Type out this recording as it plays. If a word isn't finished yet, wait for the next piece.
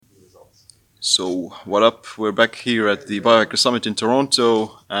So, what up? We're back here at the Biohacker Summit in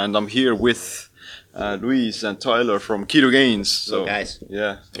Toronto, and I'm here with Luis and Tyler from Keto Gains. So, guys.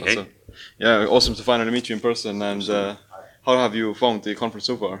 yeah, Hey. also, yeah, awesome to finally meet you in person. And how have you found the conference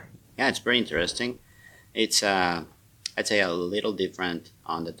so far? Yeah, it's very interesting. It's I'd say a little different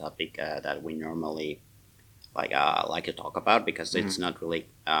on the topic that we normally like to talk about because it's not really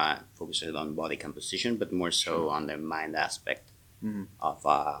focused on body composition, but more so on the mind aspect of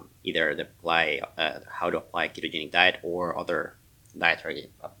either how to apply ketogenic diet or other dietary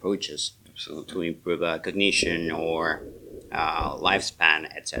approaches Absolutely. to improve cognition or lifespan,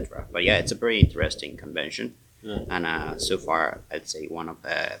 etc. But yeah, it's a very interesting convention. Yeah. And so far, I'd say one of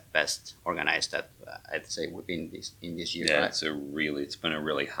the best organized that I'd say within this year. Yeah, right? it's been a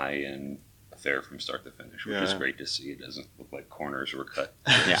really high end affair from start to finish, which is Yeah. great to see. It doesn't look like corners were cut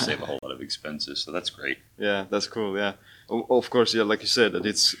Yeah. to save a whole lot of expenses, so that's great. Yeah, that's cool. Yeah, of course. Yeah, like you said, that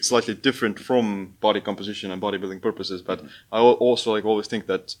it's slightly different from body composition and bodybuilding purposes. But I also always think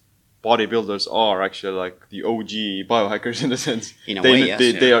that bodybuilders are actually like the OG biohackers in a sense. In a they, way,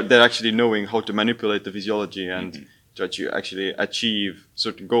 yes. they're actually knowing how to manipulate the physiology and to actually achieve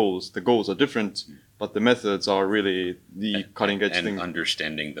certain goals. The goals are different, but the methods are really the cutting edge And thing.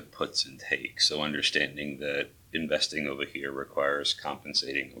 understanding the puts and takes. So understanding that investing over here requires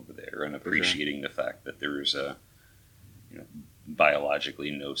compensating over there, and appreciating the fact that there is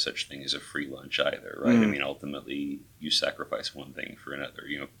biologically no such thing as a free lunch either, right? I mean, ultimately, you sacrifice one thing for another.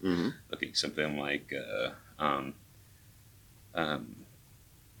 Looking something like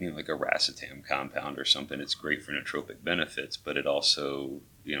like a racetam compound or something. It's great for nootropic benefits, but it also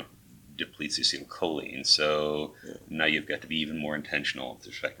depletes acetylcholine. So now you've got to be even more intentional with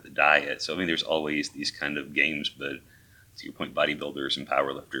respect to the diet. So I mean, there's always these kind of games, but to your point, bodybuilders and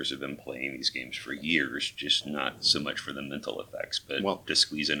powerlifters have been playing these games for years, just not so much for the mental effects, but to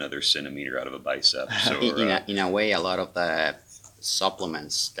squeeze another centimeter out of a biceps. Or, In a way, a lot of the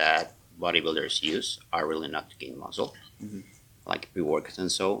supplements that bodybuilders use are really not to gain muscle, like pre-workouts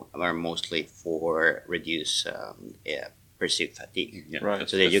and so, are mostly for reduce perceived fatigue. yeah, Right.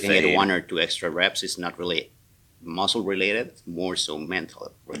 So that you can get fade. 1 or 2 extra reps. It's not really muscle related, it's more so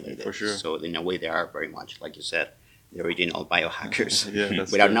mental related. For sure. So in a way, they are very much, like you said, the original biohackers, Yeah,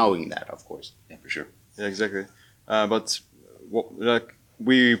 that's without true. knowing that, of course. Yeah, for sure. Yeah, exactly. But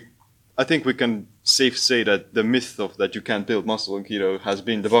I think we can safe say that the myth of that you can't build muscle in keto has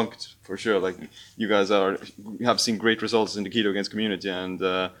been debunked for sure. Like you guys have seen great results in the Keto Gains community, and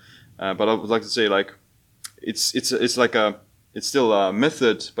but I would like to say like it's still a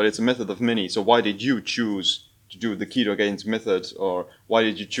method, but it's a method of many. So why did you choose to do the Keto Gains method, or why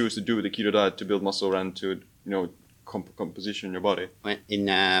did you choose to do the keto diet to build muscle and to composition your body? Well, in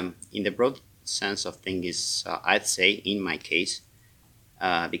the broad sense of things, I'd say in my case,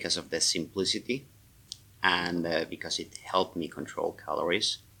 because of the simplicity and because it helped me control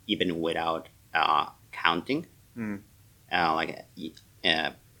calories even without counting.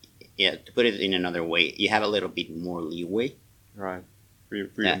 To put it in another way, you have a little bit more leeway, Right.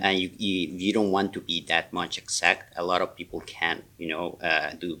 and you don't want to be that much exact. A lot of people can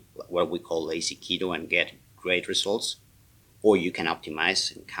do what we call lazy keto and get great results, or you can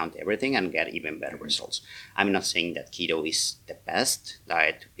optimize and count everything and get even better results. I'm not saying that keto is the best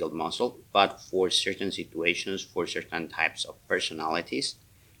diet to build muscle, but for certain situations, for certain types of personalities,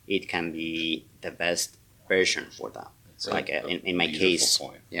 it can be the best version for them. So Like in my beautiful case,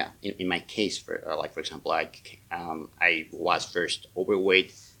 point. yeah, in my case, for example, I was first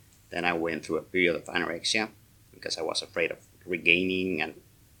overweight, then I went through a period of anorexia because I was afraid of regaining, and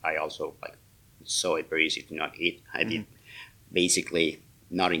I also saw it very easy to not eat. I did basically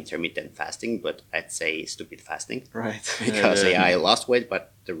not intermittent fasting, but I'd say stupid fasting Right. because I lost weight,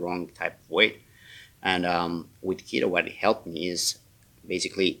 but the wrong type of weight. And with keto, what helped me is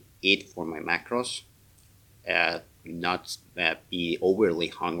basically eat for my macros, not be overly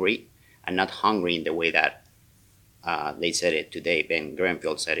hungry, and not hungry in the way that they said it today. Ben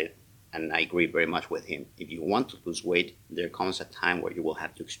Grenfield said it, and I agree very much with him. If you want to lose weight, there comes a time where you will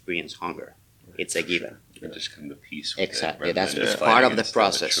have to experience hunger. It's a given. And just come to peace with Exactly, it. that's rather than it's just part fighting of the against it,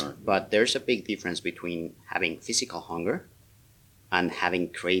 process. sure. But there's a big difference between having physical hunger and having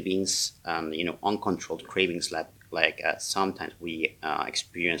cravings, uncontrolled cravings like sometimes we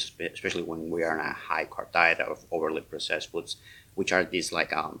experience, especially when we are on a high carb diet of overly processed foods, which are these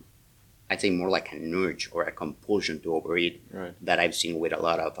I'd say more like an urge or a compulsion to overeat Right. that I've seen with a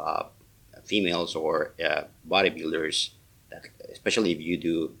lot of females or bodybuilders. That especially if you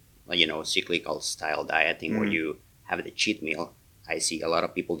do cyclical style dieting where you have the cheat meal, I see a lot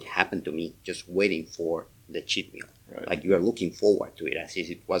of people happen to me just waiting for the cheat meal. Right. Like you are looking forward to it as if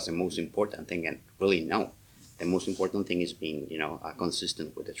it was the most important thing, and really no. The most important thing is being,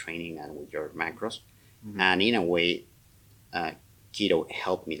 consistent with the training and with your macros. Mm-hmm. And in a way, keto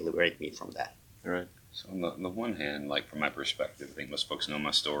helped me liberate me from that. Right. So on the one hand, like from my perspective, I think most folks know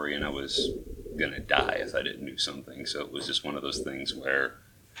my story, and I was gonna die if I didn't do something. So it was just one of those things where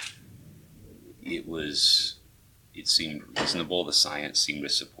it seemed reasonable. The science seemed to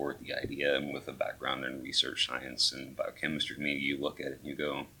support the idea, and with a background in research science and biochemistry, you look at it and you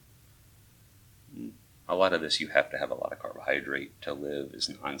go, a lot of this you have to have a lot of carbohydrate to live is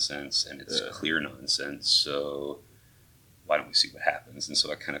nonsense, and it's clear nonsense. So why don't we see what happens? And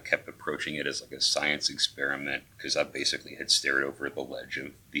so I kind of kept approaching it as like a science experiment, because I basically had stared over the ledge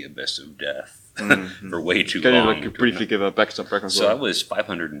of the abyss of death for way too long. Can you briefly give a background? So I was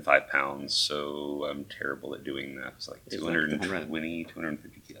 505 pounds, so I'm terrible at doing that. It's like 220,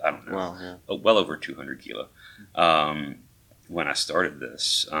 250 kilo. I don't know. Wow, yeah. Oh, well over 200 kilo. When I started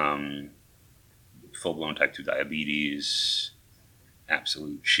this, full-blown type 2 diabetes,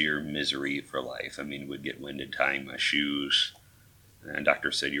 absolute sheer misery for life. I mean, would get winded tying my shoes. And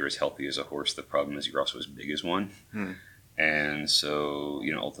doctor said, you're as healthy as a horse. The problem is you're also as big as one. And so,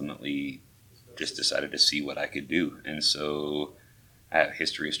 ultimately just decided to see what I could do. And so I have a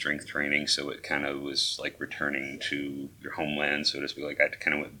history of strength training. So it kind of was like returning to your homeland, so to speak. Like I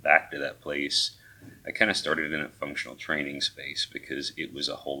kind of went back to that place. I kind of started in a functional training space because it was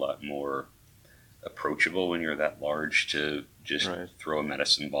a whole lot more approachable when you're that large to just throw a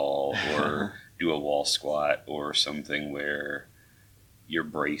medicine ball or do a wall squat or something where you're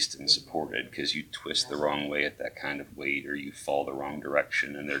braced and supported, because you twist the wrong way at that kind of weight, or you fall the wrong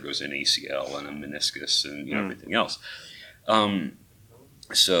direction and there goes an ACL and a meniscus and everything else.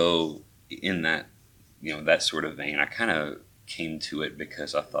 So in that that sort of vein, I kind of came to it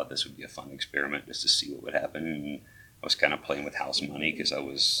because I thought this would be a fun experiment just to see what would happen. And I was kind of playing with house money because I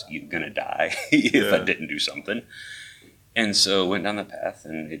was going to die if I didn't do something. And so went down the path,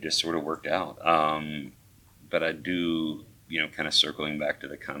 and it just sort of worked out. But I do, kind of circling back to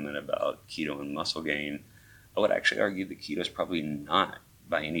the comment about keto and muscle gain, I would actually argue that keto is probably not,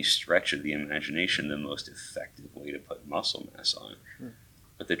 by any stretch of the imagination, the most effective way to put muscle mass on. Sure.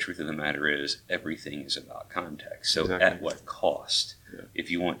 But the truth of the matter is, everything is about context. So at what cost? Yeah. If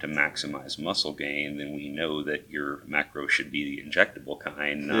you want to maximize muscle gain, then we know that your macro should be the injectable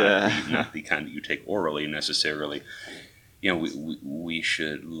kind, not the kind that you take orally necessarily. We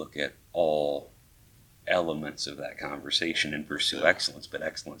should look at all elements of that conversation and pursue excellence, but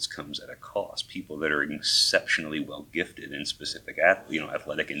excellence comes at a cost. People that are exceptionally well gifted in specific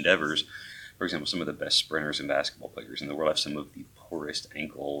athletic endeavors, for example, some of the best sprinters and basketball players in the world have some of the poorest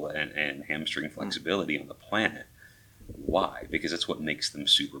ankle and hamstring flexibility on the planet. Why? Because it's what makes them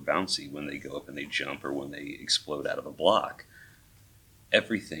super bouncy when they go up and they jump or when they explode out of a block.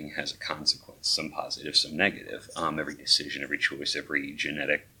 Everything has a consequence, some positive, some negative. Every decision, every choice, every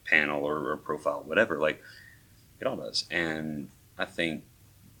genetic panel or profile, whatever, like it all does. And I think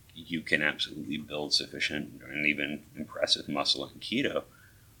you can absolutely build sufficient and even impressive muscle in keto.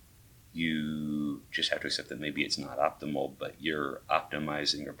 You just have to accept that maybe it's not optimal, but you're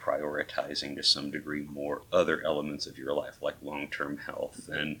optimizing or prioritizing to some degree more other elements of your life, like long-term health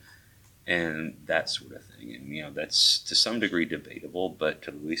and that sort of thing. And, that's to some degree debatable, but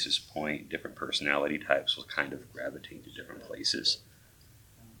to Luis's point, different personality types will kind of gravitate to different places.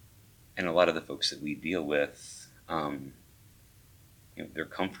 And a lot of the folks that we deal with, they're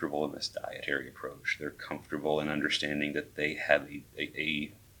comfortable in this dietary approach. They're comfortable in understanding that they have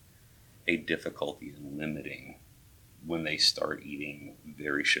a difficulty in limiting when they start eating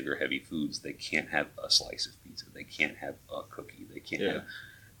very sugar-heavy foods. They can't have a slice of pizza. They can't have a cookie. They can't have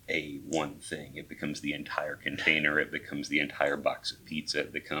a one thing. It becomes the entire container. It becomes the entire box of pizza.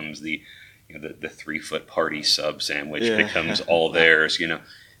 It becomes the 3-foot party sub sandwich. It becomes all theirs,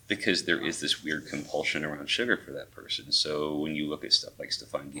 because there is this weird compulsion around sugar for that person. So when you look at stuff like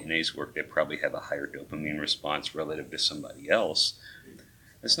Stefan Guyenet's work, they probably have a higher dopamine response relative to somebody else.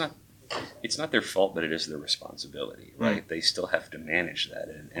 It's not their fault, but it is their responsibility, right? They still have to manage that.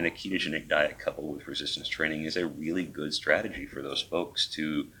 And a ketogenic diet coupled with resistance training is a really good strategy for those folks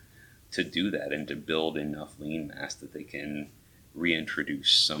to do that and to build enough lean mass that they can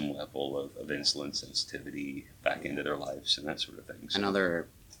reintroduce some level of insulin sensitivity back into their lives and that sort of thing. So, another,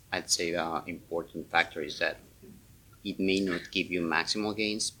 I'd say, important factor is that it may not give you maximal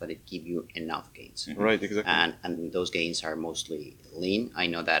gains, but it gives you enough gains. Right, exactly. And those gains are mostly lean. I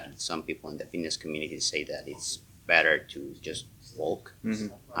know that some people in the fitness community say that it's better to just bulk.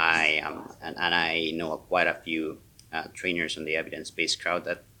 I know quite a few trainers on the evidence-based crowd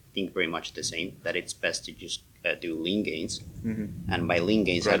that think very much the same, that it's best to just do lean gains. Mm-hmm. And by lean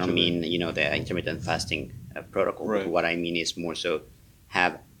gains, I don't Gradually. mean, the intermittent fasting protocol. Right. But what I mean is more so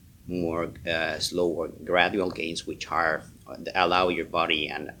have more slow or gradual gains, which are allow your body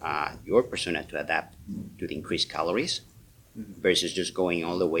and your persona to adapt to the increased calories, versus just going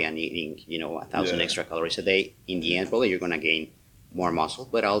all the way and eating 1,000 Yeah. extra calories a day. In the end, probably you're going to gain more muscle,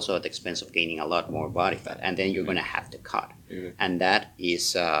 but also at the expense of gaining a lot more body fat, and then you're going to have to cut. Exactly. And that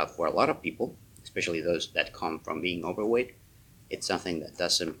is for a lot of people, especially those that come from being overweight, it's something that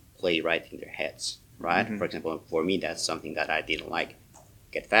doesn't play right in their heads, right? Mhm. For example, for me, that's something that I didn't like.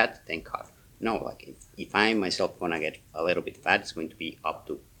 Get fat, then cut. No, like if I myself going to get a little bit fat, it's going to be up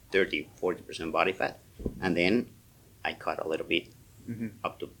to 30-40% body fat, and then I cut a little bit Mhm.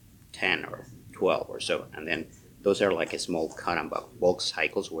 up to 10 or 12 or so, and then those are like a small cut and bulk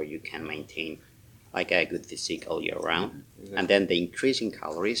cycles where you can maintain like a good physique all year round. Exactly. And then the increase in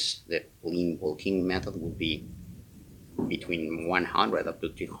calories, the lean bulking method would be between 100 up to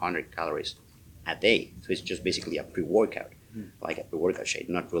 200 calories a day. So it's just basically a pre-workout, like a pre-workout shake,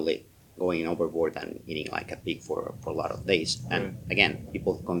 not really going overboard and eating like a pig for a lot of days. And Right. again,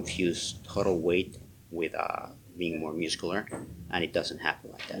 people confuse total weight with being more muscular, and it doesn't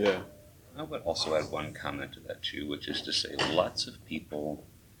happen like that. Yeah. I would also add one comment to that too, which is to say lots of people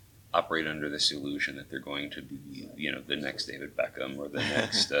operate under this illusion that they're going to be, the next David Beckham or the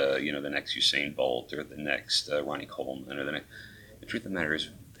next, the next Usain Bolt or the next Ronnie Coleman or the next. The truth of the matter is,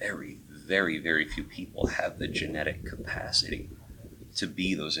 very, very, very few people have the genetic capacity to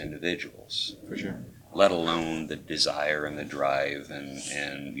be those individuals, For sure. let alone the desire and the drive and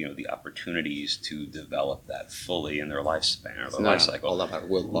the opportunities to develop that fully in their lifespan or It's their not life cycle. all about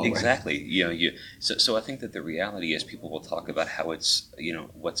willpower. Exactly. So I think that the reality is people will talk about how it's,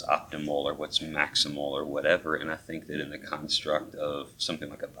 what's optimal or what's maximal or whatever. And I think that in the construct of something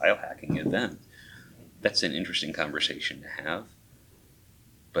like a biohacking event, that's an interesting conversation to have.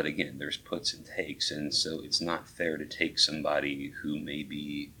 But again, there's puts and takes. And so it's not fair to take somebody who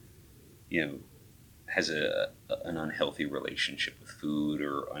maybe, has an unhealthy relationship with food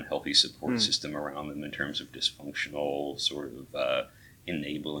or unhealthy support system around them in terms of dysfunctional sort of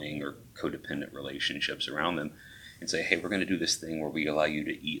enabling or codependent relationships around them, and say, hey, we're going to do this thing where we allow you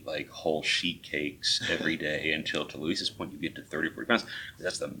to eat like whole sheet cakes every day until, to Luis's point, you get to 30, 40 pounds.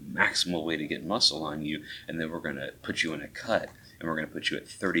 That's the maximal way to get muscle on you. And then we're going to put you in a cut, and we're going to put you at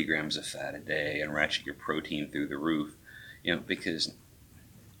 30 grams of fat a day and ratchet your protein through the roof. Because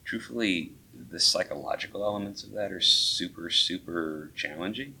truthfully, the psychological elements of that are super, super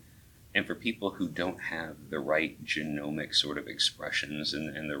challenging. And for people who don't have the right genomic sort of expressions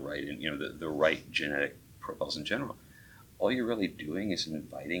and the right, the right genetic profiles in general, all you're really doing is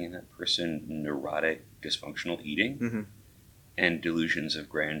inviting in that person neurotic, dysfunctional eating Mhm. and delusions of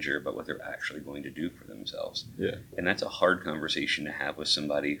grandeur about what they're actually going to do for themselves. Yeah. And that's a hard conversation to have with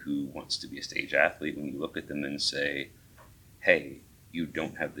somebody who wants to be a stage athlete when you look at them and say, hey, you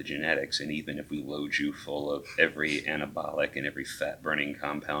don't have the genetics, and even if we load you full of every anabolic and every fat-burning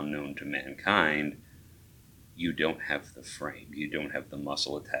compound known to mankind, you don't have the frame, you don't have the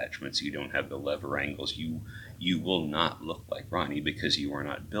muscle attachments, you don't have the lever angles. You will not look like Ronnie because you are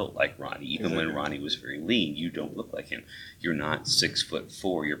not built like Ronnie. Even when Ronnie was very lean, you don't look like him. You're not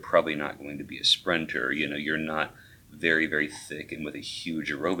 6'4". You're probably not going to be a sprinter. You're not very, very thick and with a huge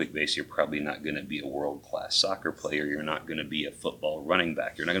aerobic base. You're probably not going to be a world-class soccer player. You're not going to be a football running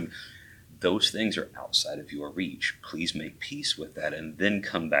back. You're not going to. Those things are outside of your reach. Please make peace with that and then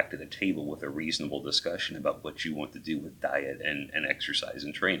come back to the table with a reasonable discussion about what you want to do with diet and exercise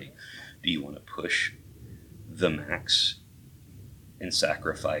and training. Do you want to push the max and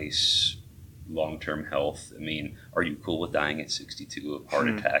sacrifice long-term health? I mean, are you cool with dying at 62 of heart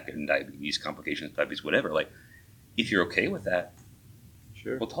attack and diabetes, complications of diabetes, whatever? Like, if you're okay with that,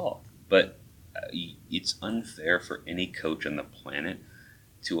 Sure. we'll talk. But it's unfair for any coach on the planet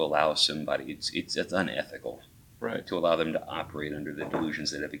to allow somebody, it's unethical, Right. to allow them to operate under the delusions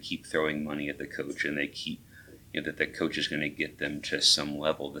that if they keep throwing money at the coach and they keep, that the coach is going to get them to some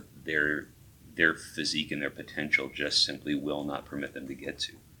level that their physique and their potential just simply will not permit them to get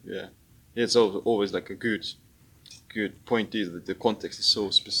to. Yeah. It's always like a good point is that the context is so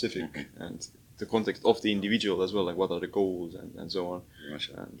specific and the context of the individual as well, like what are the goals and so on. Very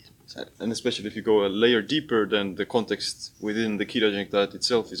much so. And especially if you go a layer deeper, then the context within the ketogenic diet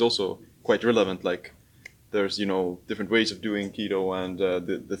itself is also quite relevant. Like there's, different ways of doing keto, and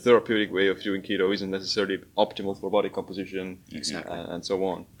the therapeutic way of doing keto isn't necessarily optimal for body composition Exactly. and so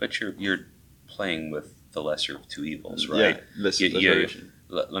on. But you're playing with the lesser of two evils, right? Yeah, less variation.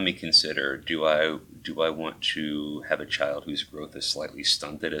 Let me consider, do I do I want to have a child whose growth is slightly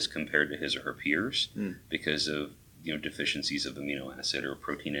stunted as compared to his or her peers because of deficiencies of amino acid or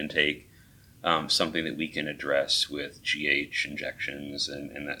protein intake? Something that we can address with GH injections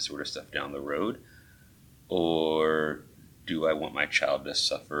and that sort of stuff down the road? Or do I want my child to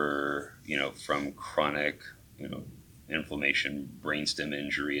suffer, from chronic, inflammation, brainstem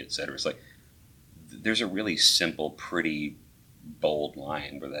injury, etc.? It's like there's a really simple, pretty bold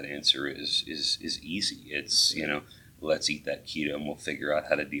line where that answer is easy. It's let's eat that keto and we'll figure out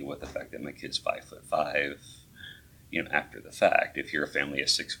how to deal with the fact that my kid's 5'5". After the fact. If you're a family of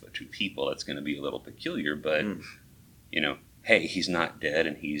 6'2" people, that's going to be a little peculiar. But hey, he's not dead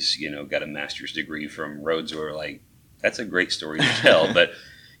and he's got a master's degree from Rhodes. Or like that's a great story to tell. But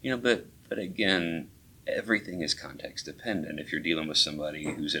but again, everything is context dependent. If you're dealing with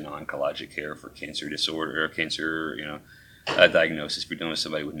somebody who's in oncologic care for cancer disorder or cancer, diagnosis, if you're dealing with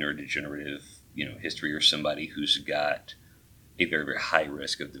somebody with neurodegenerative, history, or somebody who's got a very, very high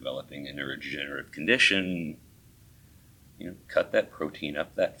risk of developing a neurodegenerative condition, cut that protein,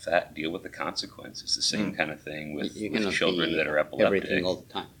 up that fat, deal with the consequences. The same kind of thing with children that are epileptic. Everything all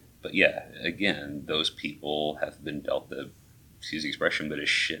the time. But yeah, again, those people have been dealt the, excuse the expression, but a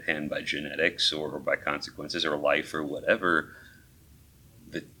shit hand by genetics or by consequences or life or whatever.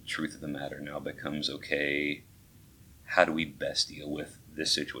 The truth of the matter now becomes, okay, how do we best deal with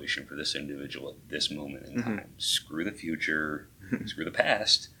this situation for this individual at this moment in time? Screw the future, screw the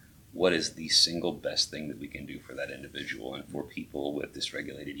past. What is the single best thing that we can do for that individual? And for people with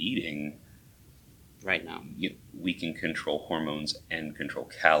dysregulated eating, right now, we can control hormones and control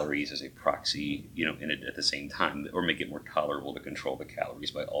calories as a proxy, at the same time, or make it more tolerable to control the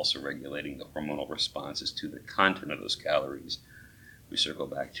calories by also regulating the hormonal responses to the content of those calories. We circle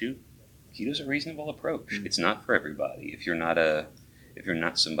back to keto's a reasonable approach. It's not for everybody. If you're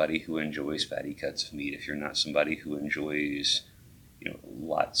not somebody who enjoys fatty cuts of meat, if you're not somebody who enjoys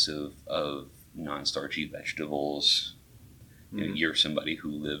lots of non-starchy vegetables, you're somebody who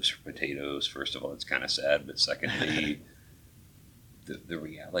lives for potatoes. First of all, it's kind of sad, but secondly, the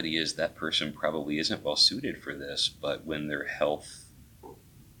reality is that person probably isn't well suited for this. But when their health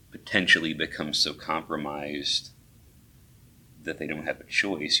potentially becomes so compromised that they don't have a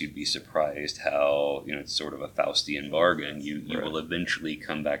choice, you'd be surprised how it's sort of a Faustian bargain. You will eventually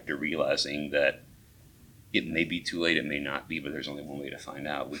come back to realizing that it may be too late, it may not be, but there's only one way to find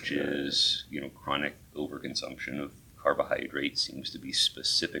out, which is, chronic overconsumption of carbohydrates seems to be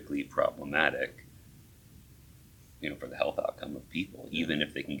specifically problematic, for the health outcome of people, even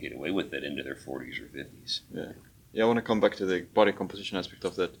if they can get away with it into their 40s or 50s. Yeah, I want to come back to the body composition aspect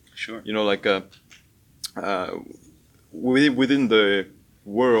of that. Sure. Within the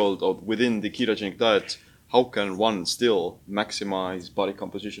world or within the ketogenic diet, how can one still maximize body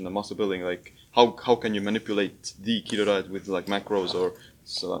composition and muscle building? Like, how can you manipulate the keto diet with like macros or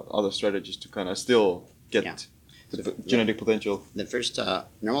other strategies to kind of still get the genetic potential? The first,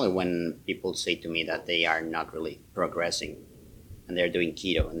 normally when people say to me that they are not really progressing and they're doing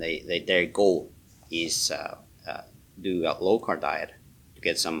keto and their goal is do a low carb diet to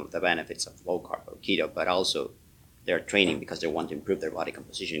get some of the benefits of low carb or keto, but also they're training because they want to improve their body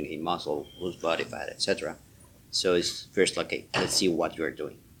composition, gain muscle, lose body fat, etc. So it's first like, okay, let's see what you're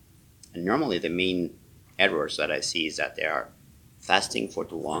doing. And normally the main errors that I see is that they are fasting for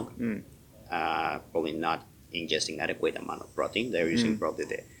too long, probably not ingesting adequate amount of protein. They're using probably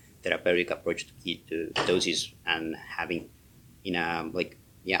the therapeutic approach to ketosis and having,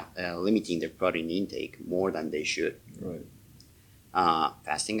 limiting their protein intake more than they should. Right.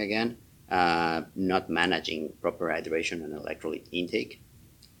 Fasting again, not managing proper hydration and electrolyte intake,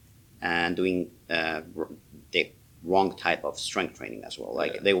 and doing the wrong type of strength training as well.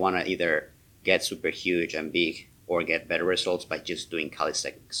 Like they want to either get super huge and big or get better results by just doing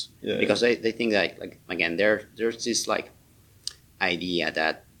calisthenics. Because they think that, like, again, there's this like idea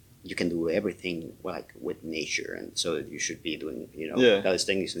that you can do everything like with nature, and so you should be doing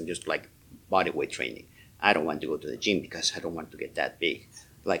calisthenics and just like body weight training. I don't want to go to the gym because I don't want to get that big.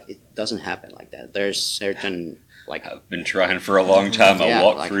 Like, it doesn't happen like that. There's certain like I've been trying for a long time. I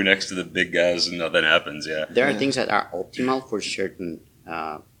walk through next to the big guys and nothing happens. There are things that are optimal for certain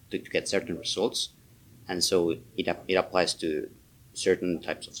to get certain results, and so it applies to certain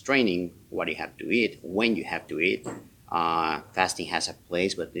types of training. What you have to eat, when you have to eat. Fasting has a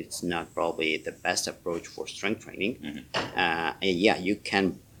place, but it's not probably the best approach for strength training. And you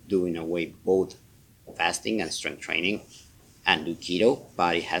can do in a way both fasting and strength training and do keto,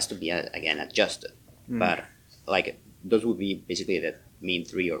 but it has to be again adjusted. But like those would be basically the main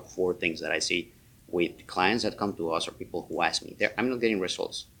 3 or 4 things that I see with clients that come to us or people who ask me. I'm not getting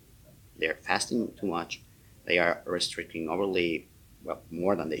results. they're fasting too much, they are restricting overly, well,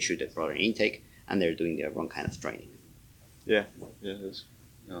 more than they should at protein intake, and they're doing their wrong kind of training. Yeah, yeah, it is.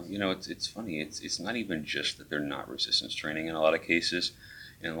 It's funny. It's not even just that they're not resistance training in a lot of cases.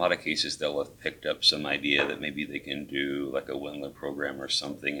 In a lot of cases, they'll have picked up some idea that maybe they can do like a Wendler program or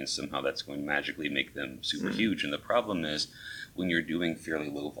something, and somehow that's going to magically make them super huge. And the problem is, when you're doing fairly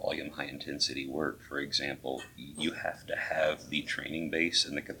low volume, high intensity work, for example, you have to have the training base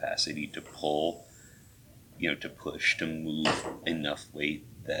and the capacity to pull, to push, to move enough weight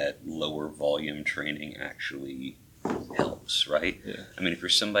that lower volume training actually helps, right? Yeah. I mean, if you're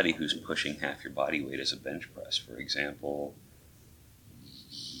somebody who's pushing half your body weight as a bench press, for example,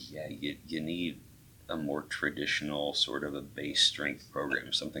 yeah, you need a more traditional sort of a base strength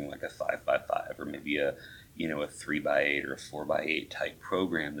program, something like a 5x5 or maybe a 3x8 or a 4x8 type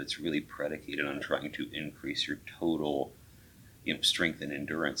program that's really predicated on trying to increase your total strength and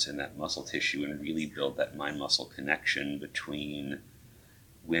endurance in that muscle tissue and really build that mind-muscle connection between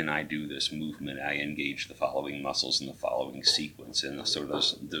when I do this movement, I engage the following muscles in the following sequence, and sort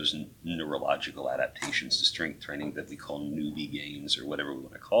of those neurological adaptations to strength training that we call newbie gains or whatever we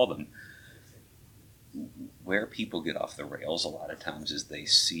want to call them. Where people get off the rails a lot of times is they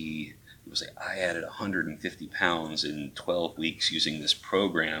see people say, I added 150 pounds in 12 weeks using this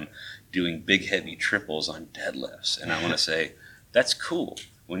program, doing big heavy triples on deadlifts. And I want to say, that's cool.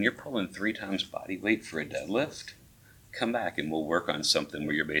 When you're pulling 3 times body weight for a deadlift, come back and we'll work on something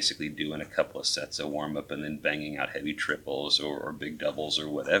where you're basically doing a couple of sets of warm-up and then banging out heavy triples or big doubles or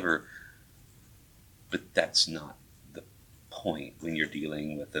whatever. But that's not the point when you're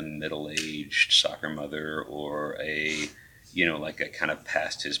dealing with a middle-aged soccer mother or a kind of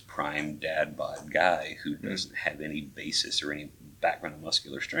past his prime dad bod guy who doesn't have any basis or any background of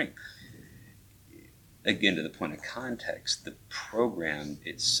muscular strength. Again, to the point of context, the program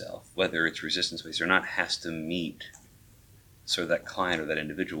itself, whether it's resistance-based or not, has to meet sort of that client or that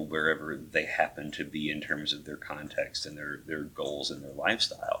individual wherever they happen to be in terms of their context and their goals and their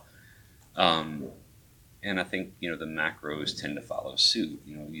lifestyle. And I think, the macros tend to follow suit.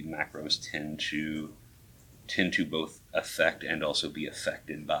 The macros tend to both affect and also be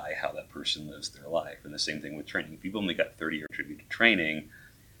affected by how that person lives their life. And the same thing with training. If you've only got 30 hours attributed to training,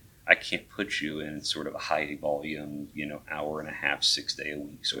 I can't put you in sort of a high volume, hour and a half, 6 day a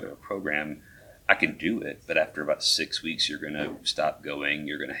week sort of a program. I can do it, but after about 6 weeks, you're going to stop going.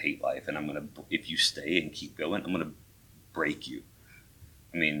 You're going to hate life. And if you stay and keep going, I'm going to break you.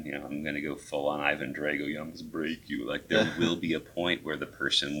 I mean, I'm going to go full on Ivan Drago. I'm going to break you. Like there will be a point where the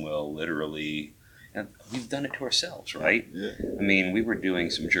person will literally, and we've done it to ourselves, right? Yeah. I mean, we were doing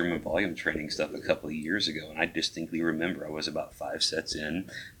some German volume training stuff a couple of years ago, and I distinctly remember I was about 5 sets in,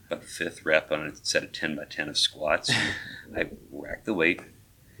 about the 5th rep on a set of 10 by 10 of squats. I racked the weight,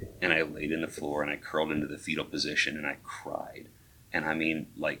 and I laid in the floor, and I curled into the fetal position, and I cried. And I mean,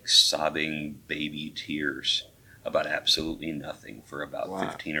 like sobbing baby tears about absolutely nothing for about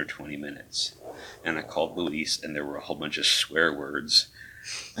 15 or 20 minutes. And I called Luis, and there were a whole bunch of swear words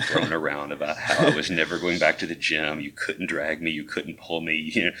thrown around about how I was never going back to the gym. You couldn't drag me. You couldn't pull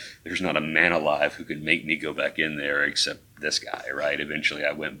me. There's not a man alive who could make me go back in there except this guy, right? Eventually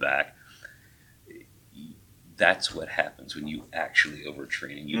I went back. That's what happens when you actually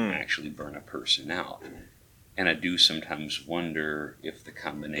overtrain and you actually burn a person out. And I do sometimes wonder if the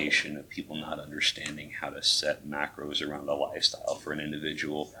combination of people not understanding how to set macros around a lifestyle for an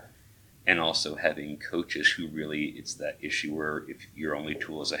individual and also having coaches who really, it's that issue where if your only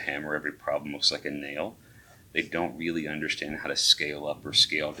tool is a hammer, every problem looks like a nail. They don't really understand how to scale up or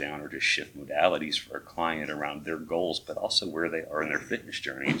scale down or to shift modalities for a client around their goals, but also where they are in their fitness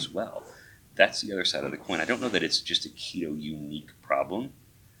journey as well. That's the other side of the coin. I don't know that it's just a keto unique problem.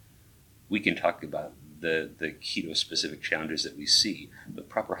 We can talk about the keto specific challenges that we see, but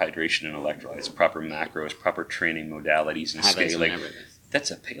proper hydration and electrolytes, proper macros, proper training modalities and scaling.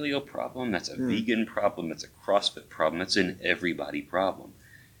 That's a paleo problem, that's a vegan problem, that's a CrossFit problem, that's an everybody problem.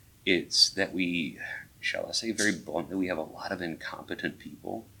 It's that we, shall I say very bluntly, we have a lot of incompetent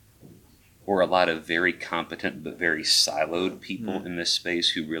people or a lot of very competent but very siloed people in this space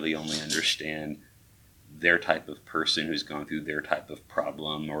who really only understand their type of person who's gone through their type of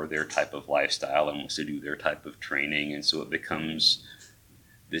problem or their type of lifestyle and wants to do their type of training. And so it becomes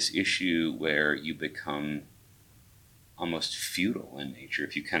this issue where you become almost feudal in nature.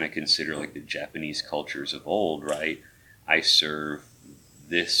 If you kind of consider like the Japanese cultures of old, right? I serve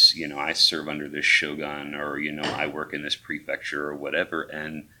this, I serve under this shogun, or, I work in this prefecture or whatever.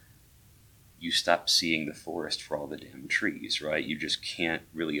 And you stop seeing the forest for all the damn trees, right? You just can't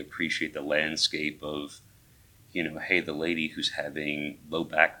really appreciate the landscape of hey, the lady who's having low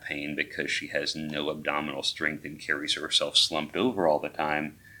back pain because she has no abdominal strength and carries herself slumped over all the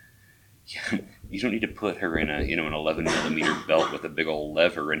time, you don't need to put her in an 11 millimeter belt with a big old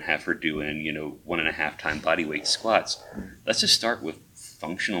lever and have her doing 1.5 time body weight squats. Let's just start with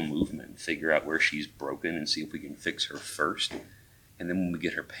functional movement, figure out where she's broken and see if we can fix her first. And then when we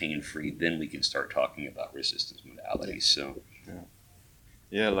get her pain free, then we can start talking about resistance modalities. So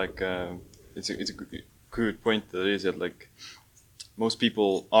it's a good point. That is that like most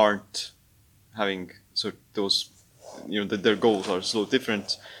people aren't having those their goals are so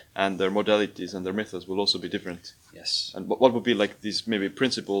different, and their modalities and their methods will also be different. Yes. And what would be like these maybe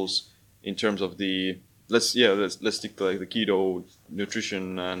principles in terms of the let's stick to like the keto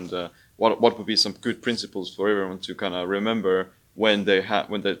nutrition, and what would be some good principles for everyone to kind of remember when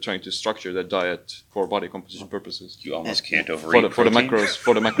they're trying to structure their diet for body composition purposes. You almost can't overeat for the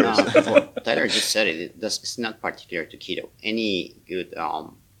macros. No, Tyler just said it. It's not particular to keto. Any good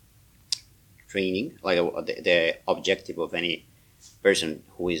training, like the objective of any person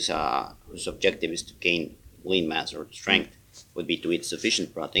whose objective is to gain lean mass or strength, would be to eat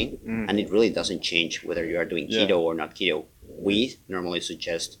sufficient protein, and it really doesn't change whether you are doing keto or not keto. We normally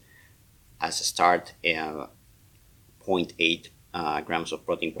suggest as a start 0.8 grams of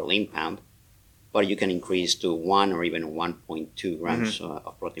protein per lean pound, but you can increase to 1 or even 1.2 grams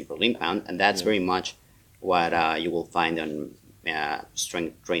of protein per lean pound, and that's very much what you will find on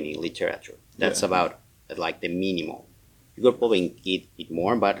strength training literature. That's about like the minimal. You could probably eat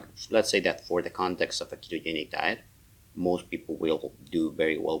more, but let's say that for the context of a ketogenic diet, most people will do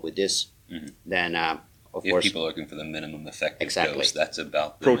very well with this. Then, of course, people are looking for the minimum effective Exactly. dose, that's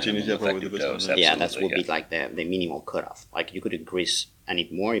about the Protein minimum is probably effective the best dose. one. yeah, that absolutely, would be like the minimal cutoff. Like you could increase and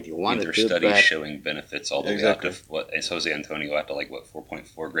eat more if you wanted There are to, studies but showing benefits all the way up to as Jose Antonio out to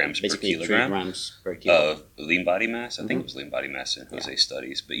 4.4 grams per basically 3 kilogram grams per kilo. of lean body mass. I think it was lean body mass in Jose's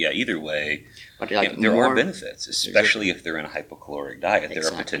studies. But yeah, either way, But like there more, are benefits, especially if they're in a hypocaloric diet. There are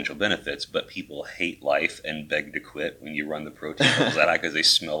Exactly. potential benefits, but people hate life and beg to quit when you run the protein levels that high because they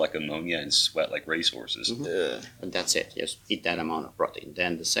smell like ammonia and sweat like racehorses. and that's it. Just eat that amount of protein.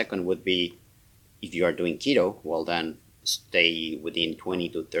 Then the second would be, if you are doing keto, well then stay within 20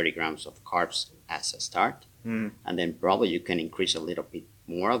 to 30 grams of carbs as a start, and then probably you can increase a little bit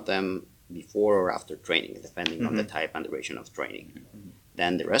more of them before or after training, depending on the type and duration of training.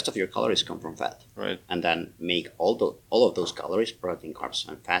 Then the rest of your calories come from fat, Right. and then make all of those calories, protein, carbs,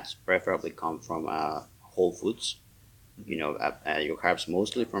 and fats, preferably come from whole foods. Your carbs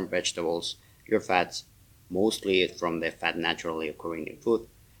mostly from vegetables, your fats mostly from the fat naturally occurring in food,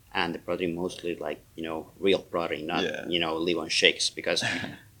 and the protein mostly real protein, not live on shakes, because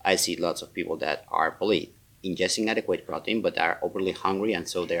I see lots of people that are probably ingesting adequate protein but are overly hungry, and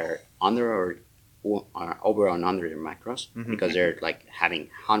so they're under or over and under their macros because they're like having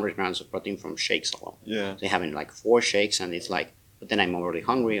 100 grams of protein from shakes alone. Yeah. They're having like 4 shakes, and it's like, but then I'm already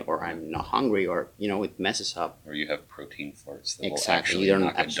hungry, or I'm not hungry, or it messes up. Or you have protein farts that will Exactly, actually you don't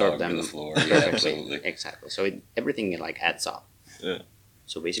knock a absorb dog them to the floor. Yeah, perfectly. absolutely. Exactly. So everything adds up. Yeah.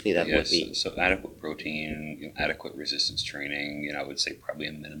 So basically, that would be So adequate protein, adequate resistance training. I would say probably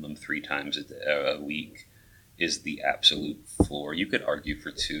a minimum 3 times a week is the absolute floor. You could argue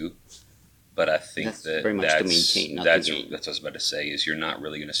for 2, but I think That's very much to maintain, not to that's gain. what I was about to say. Is you're not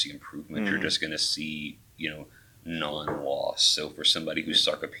really going to see improvement. You're just going to see non-loss. So for somebody who's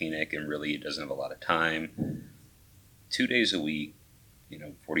sarcopenic and really doesn't have a lot of time, 2 days a week,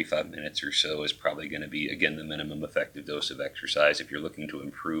 45 minutes or so is probably going to be, again, the minimum effective dose of exercise. If you're looking to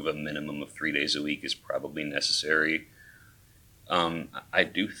improve, a minimum of 3 days a week is probably necessary. I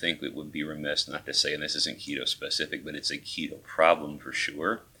do think it would be remiss not to say, and this isn't keto specific, but it's a keto problem for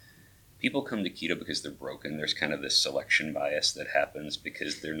sure. People come to keto because they're broken. There's kind of this selection bias that happens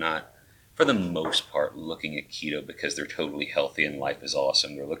because they're not, for the most part, looking at keto because they're totally healthy and life is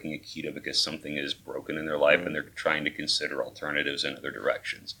awesome. They're looking at keto because something is broken in their life and they're trying to consider alternatives in other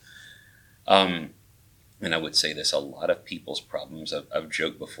directions. And I would say this, a lot of people's problems, I've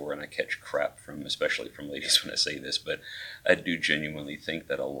joked before, and I catch crap especially from ladies when I say this, but I do genuinely think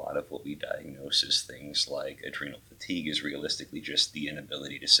that a lot of what we diagnose as things like adrenal fatigue is realistically just the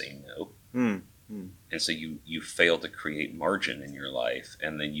inability to say no. And so you fail to create margin in your life,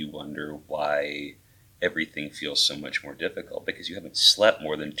 and then you wonder why everything feels so much more difficult, because you haven't slept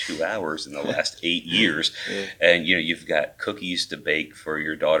more than 2 hours in the last 8 years. And you've got cookies to bake for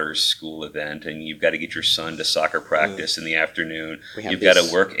your daughter's school event, and you've got to get your son to soccer practice in the afternoon. You've got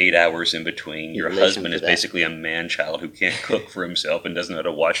to work 8 hours in between. Your husband is basically a man-child who can't cook for himself and doesn't know how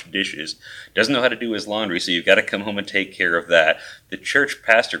to wash dishes, doesn't know how to do his laundry, so you've got to come home and take care of that. the church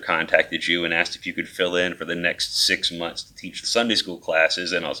pastor contacted you and asked if you could fill in for the next 6 months to teach the Sunday school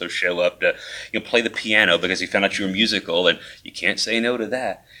classes and also show up to play the piano because he found out you were musical, and you can't say no to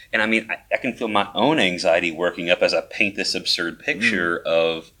that. And I mean, I can feel my own anxiety working up as I paint this absurd picture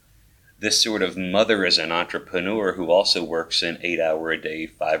of this sort of mother as an entrepreneur who also works an 8-hour-a-day,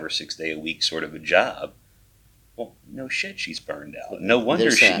 5 or 6 day a week sort of a job. Well, no shit, she's burned out. No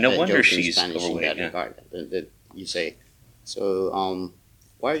wonder she's overweight. You say, so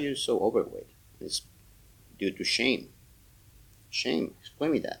why are you so overweight? It's due to shame. Shame.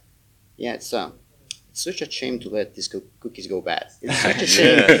 Explain me that. Yeah, it's such a shame to let these cookies go bad. It's such a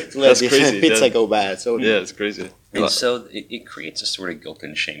shame to let this pizza go bad. So yeah, it's crazy. And so it creates a sort of guilt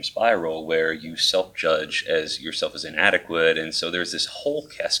and shame spiral where you self-judge as yourself as inadequate, and so there's this whole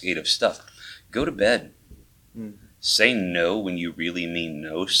cascade of stuff. Go to bed. Say no when you really mean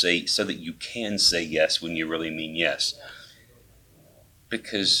no. Say so that you can say yes when you really mean yes.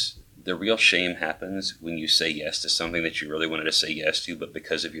 Because the real shame happens when you say yes to something that you really wanted to say yes to, but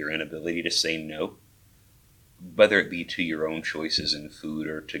because of your inability to say no, whether it be to your own choices in food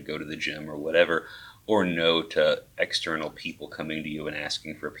or to go to the gym or whatever, or no to external people coming to you and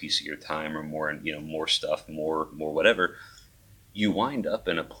asking for a piece of your time or more stuff, more whatever, you wind up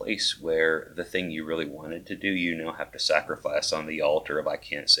in a place where the thing you really wanted to do, you now have to sacrifice on the altar of I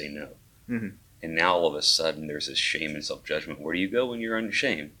can't say no. Mm-hmm. And now all of a sudden there's this shame and self-judgment. Where do you go when you're under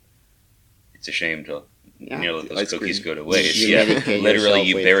shame? It's a shame to let those cookies go to waste. Literally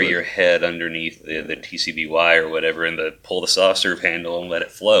you bury your head underneath the TCBY or whatever and pull the soft serve handle and let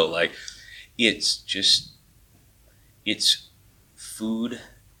it flow. Like, it's food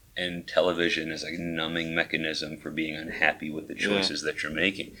and television is a numbing mechanism for being unhappy with the choices that you're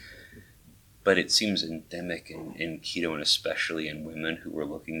making. But it seems endemic in keto, and especially in women who are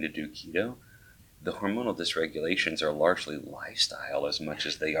looking to do keto. The hormonal dysregulations are largely lifestyle as much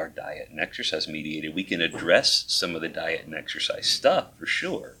as they are diet and exercise mediated. We can address some of the diet and exercise stuff for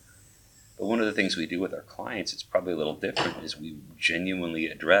sure. But one of the things we do with our clients, it's probably a little different, is we genuinely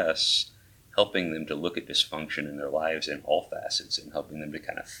address helping them to look at dysfunction in their lives in all facets and helping them to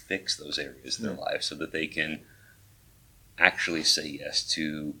kind of fix those areas of their lives so that they can actually say yes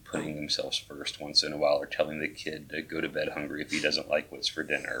to putting themselves first once in a while, or telling the kid to go to bed hungry if he doesn't like what's for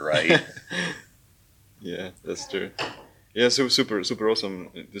dinner, right? Yeah, that's true. Yeah, so super awesome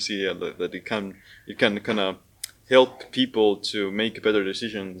to see that it can kind of help people to make better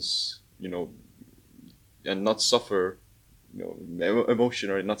decisions, and not suffer,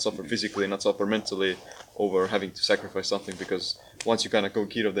 emotionally, not suffer physically, not suffer mentally over having to sacrifice something. Because once you kind of go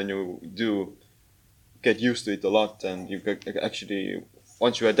keto, then you do get used to it a lot, and you actually,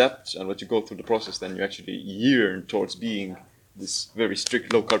 once you adapt and once you go through the process, then you actually yearn towards being this very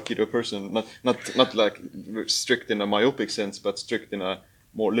strict low carb keto person, not like strict in a myopic sense, but strict in a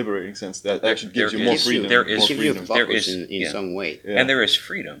more liberating sense that actually gives you more freedom. There is in some way. Yeah. And there is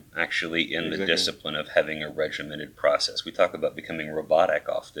freedom actually in the discipline of having a regimented process. We talk about becoming robotic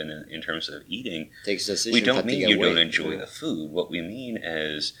often in terms of eating. We don't mean you don't enjoy the food. What we mean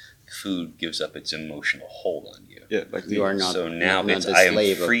is food gives up its emotional hold on you. Yeah, like you are not. So now I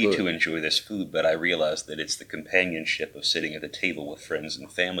am free to enjoy this food, but I realize that it's the companionship of sitting at the table with friends and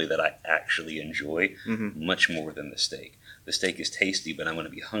family that I actually enjoy much more than the steak. The steak is tasty, but I'm going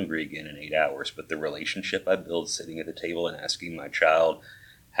to be hungry again in 8 hours. But the relationship I build sitting at the table and asking my child,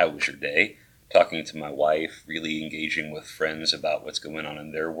 how was your day? Talking to my wife, really engaging with friends about what's going on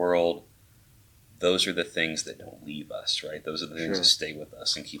in their world. Those are the things that don't leave us, right? Those are the things that stay with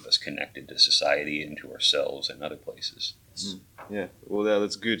us and keep us connected to society and to ourselves and other places. Yeah, well,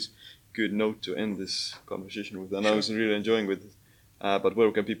 that's good note to end this conversation with. And I was really enjoying with it. But where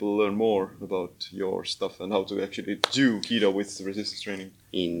can people learn more about your stuff and how to actually do keto with resistance training?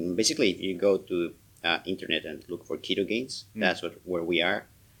 Basically, if you go to internet and look for Keto Gains, that's where we are.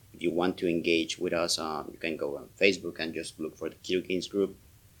 If you want to engage with us, you can go on Facebook and just look for the Keto Gains group.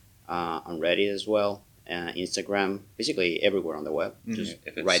 On Reddit as well, Instagram, basically everywhere on the web. Just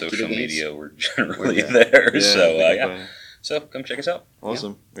if it's social media, we're generally there. So come check us out.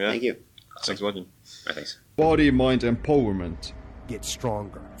 Awesome. Yeah. Thank you. Thanks for watching. Thanks. Body mind empowerment. Get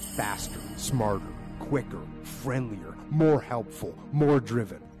stronger, faster, smarter, quicker, friendlier, more helpful, more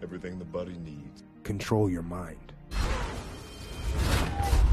driven. Everything the body needs. Control your mind.